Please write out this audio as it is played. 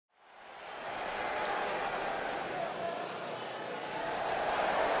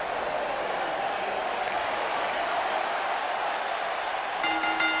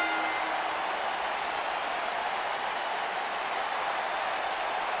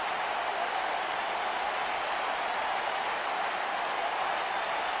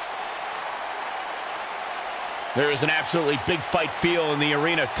There is an absolutely big fight feel in the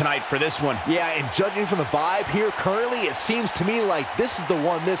arena tonight for this one. Yeah, and judging from the vibe here currently, it seems to me like this is the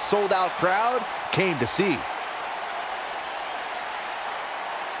one this sold-out crowd came to see.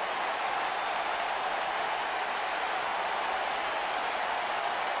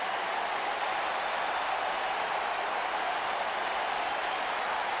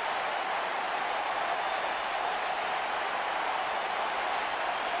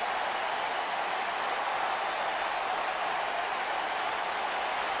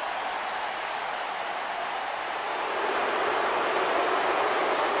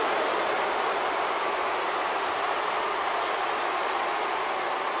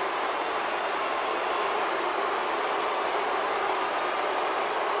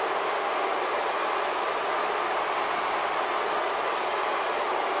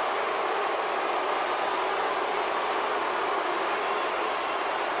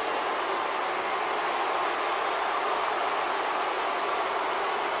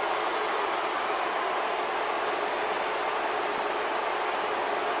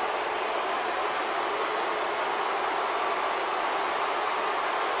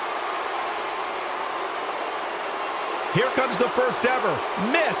 Here comes the first ever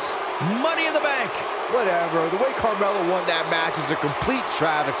Miss Money in the Bank. Whatever. The way Carmella won that match is a complete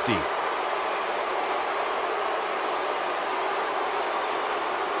travesty.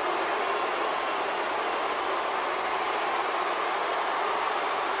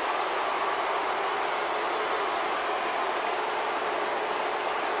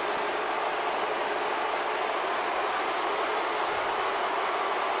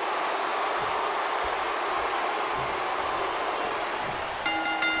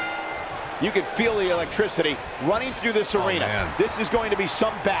 You can feel the electricity running through this arena. Man. This is going to be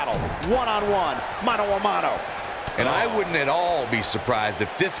some battle. One-on-one, mano-a-mano. And I wouldn't at all be surprised if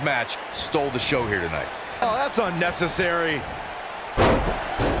this match stole the show here tonight. Oh, that's unnecessary.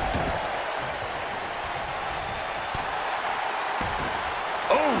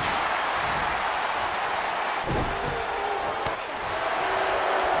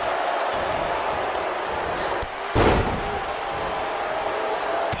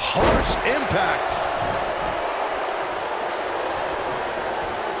 Harsh impact.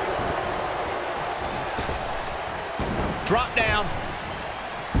 Drop down.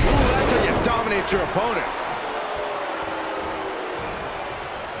 Ooh, that's how you dominate your opponent.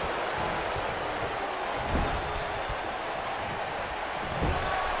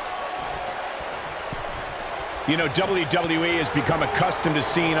 You know, WWE has become accustomed to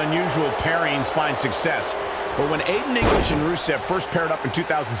seeing unusual pairings find success. But when Aiden English and Rusev first paired up in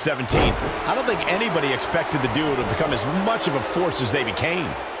 2017, I don't think anybody expected the duo to become as much of a force as they became.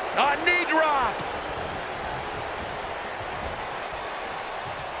 A knee drop.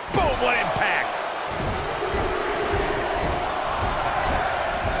 Boom, what impact!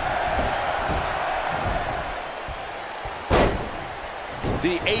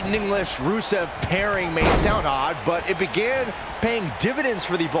 The Aiden English-Rusev pairing may sound odd, but it began paying dividends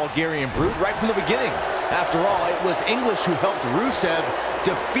for the Bulgarian Brute right from the beginning. After all, it was English who helped Rusev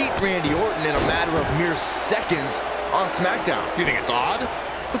defeat Randy Orton in a matter of mere seconds on SmackDown. You think it's odd?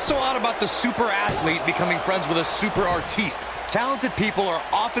 What's so odd about the super athlete becoming friends with a super artiste? Talented people are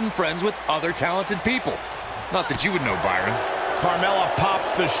often friends with other talented people. Not that you would know, Byron. Carmella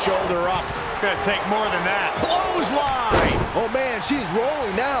pops the shoulder up. Gonna take more than that. Clothesline! Oh man, she's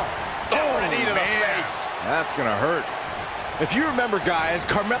rolling now. Oh, knee to the face. That's gonna hurt. If you remember, guys,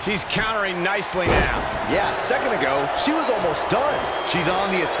 Carmella... She's countering nicely now. Yeah, a second ago, she was almost done. She's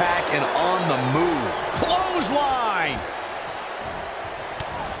on the attack and on the move. Clothesline!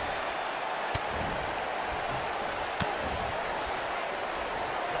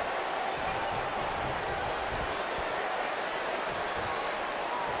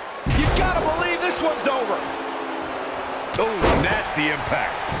 You gotta believe this one's over. Oh, nasty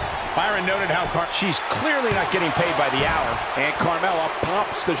impact. Byron noted how she's clearly not getting paid by the hour, and Carmella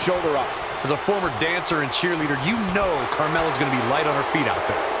pops the shoulder up. As a former dancer and cheerleader, you know Carmella's going to be light on her feet out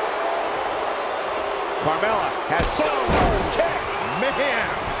there. Carmella has Kick! Man!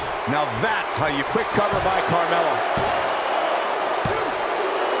 Now that's how you quick cover by Carmella.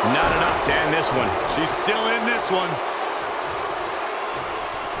 Not enough to end this one. She's still in this one.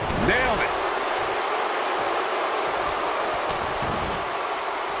 Nailed it.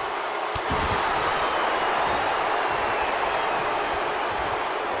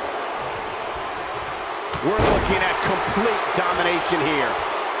 We're looking at complete domination here.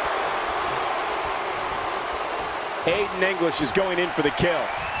 Aiden English is going in for the kill.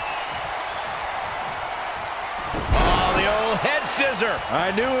 Oh, the old head scissors. scissor.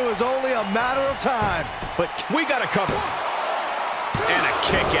 I knew it was only a matter of time, but we got a cover. And a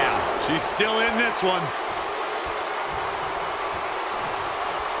kick out. She's still in this one.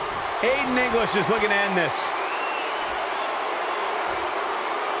 Aiden English is looking to end this.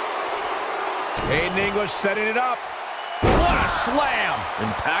 Aiden English setting it up. What a slam!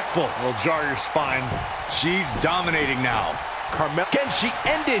 Impactful. Will jar your spine. She's dominating now. Carmella, can she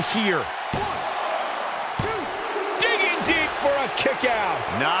end it here? 1, 2, digging deep for a kick out.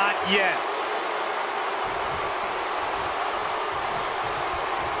 Not yet.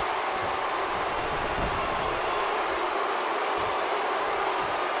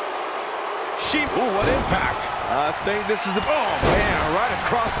 Ooh, what impact. I think this is oh man, right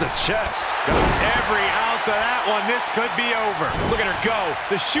across the chest. Got every ounce of that one. This could be over. Look at her go.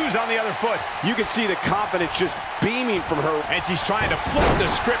 The shoe's on the other foot. You can see the confidence just beaming from her. And she's trying to flip the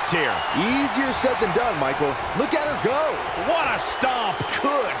script here. Easier said than done, Michael. Look at her go. What a stomp.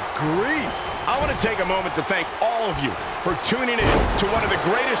 Good grief. I want to take a moment to thank all of you for tuning in to one of the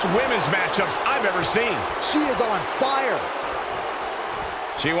greatest women's matchups I've ever seen. She is on fire.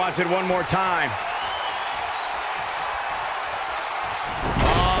 She wants it one more time.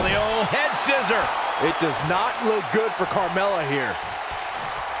 Oh, the old head scissor. It does not look good for Carmella here.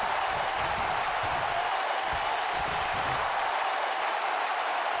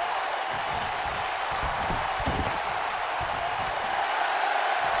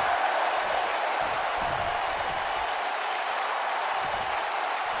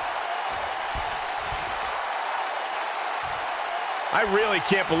 I really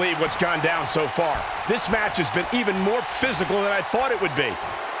can't believe what's gone down so far. This match has been even more physical than I thought it would be.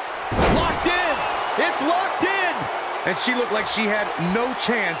 Locked in! It's locked in! And she looked like she had no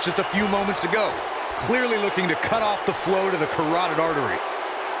chance just a few moments ago. Clearly looking to cut off the flow to the carotid artery.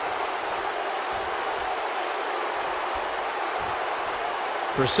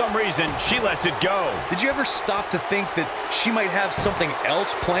 For some reason, she lets it go. Did you ever stop to think that she might have something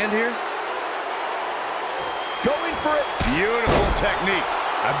else planned here? Going for it. Beautiful technique.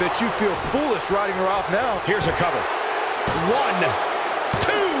 I bet you feel foolish riding her off now. Here's a cover. 1, 2,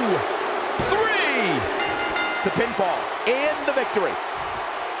 3. The pinfall and the victory.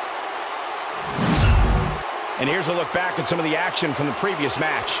 And here's a look back at some of the action from the previous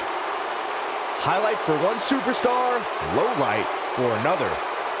match. Highlight for one superstar, low light for another.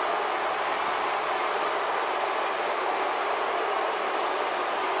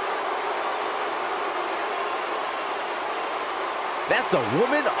 That's a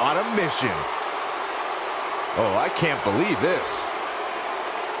woman on a mission. Oh, I can't believe this.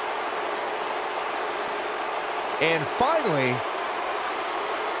 And finally,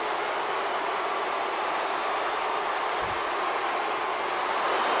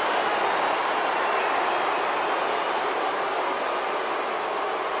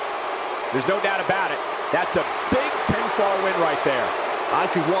 there's no doubt about it. That's a big pinfall win right there. I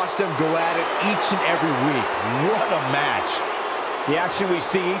could watch them go at it each and every week. What a match. The action we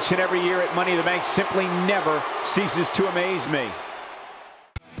see each and every year at Money in the Bank simply never ceases to amaze me.